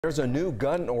There's a new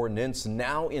gun ordinance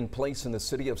now in place in the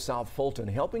city of South Fulton,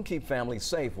 helping keep families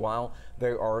safe while they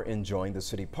are enjoying the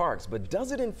city parks. But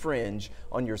does it infringe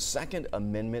on your Second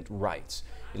Amendment rights?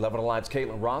 11 Alive's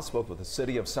Caitlin Ross spoke with the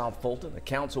city of South Fulton, the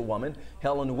councilwoman,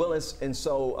 Helen Willis. And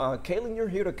so, Caitlin, you're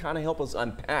here to kind of help us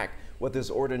unpack what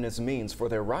this ordinance means for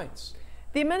their rights.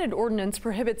 The amended ordinance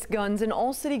prohibits guns in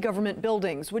all city government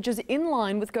buildings, which is in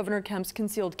line with Governor Kemp's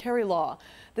concealed carry law.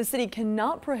 The city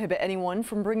cannot prohibit anyone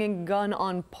from bringing a gun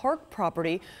on park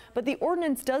property, but the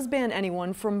ordinance does ban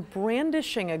anyone from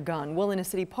brandishing a gun while in a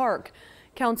city park.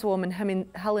 Councilwoman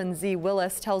Helen Z.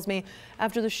 Willis tells me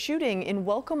after the shooting in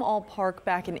Welcome All Park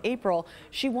back in April,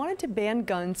 she wanted to ban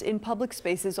guns in public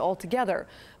spaces altogether.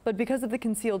 But because of the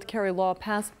concealed carry law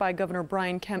passed by Governor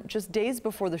Brian Kemp just days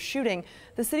before the shooting,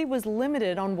 the city was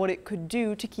limited on what it could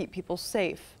do to keep people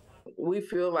safe. We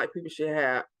feel like people should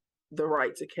have the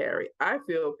right to carry. I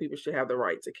feel people should have the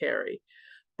right to carry.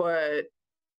 But,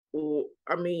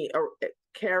 I mean,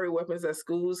 carry weapons at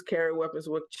schools, carry weapons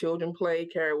where children play,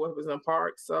 carry weapons in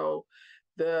parks. So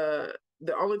the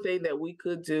only thing that we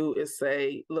could do is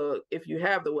say, look, if you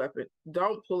have the weapon,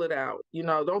 don't pull it out. You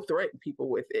know, don't threaten people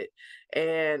with it,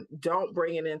 and don't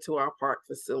bring it into our park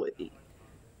facility.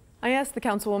 I asked the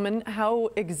councilwoman how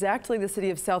exactly the city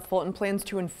of South Fulton plans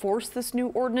to enforce this new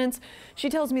ordinance. She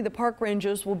tells me the park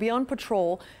rangers will be on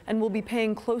patrol and will be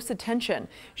paying close attention.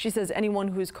 She says anyone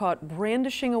who's caught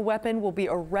brandishing a weapon will be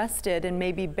arrested and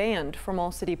may be banned from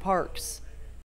all city parks.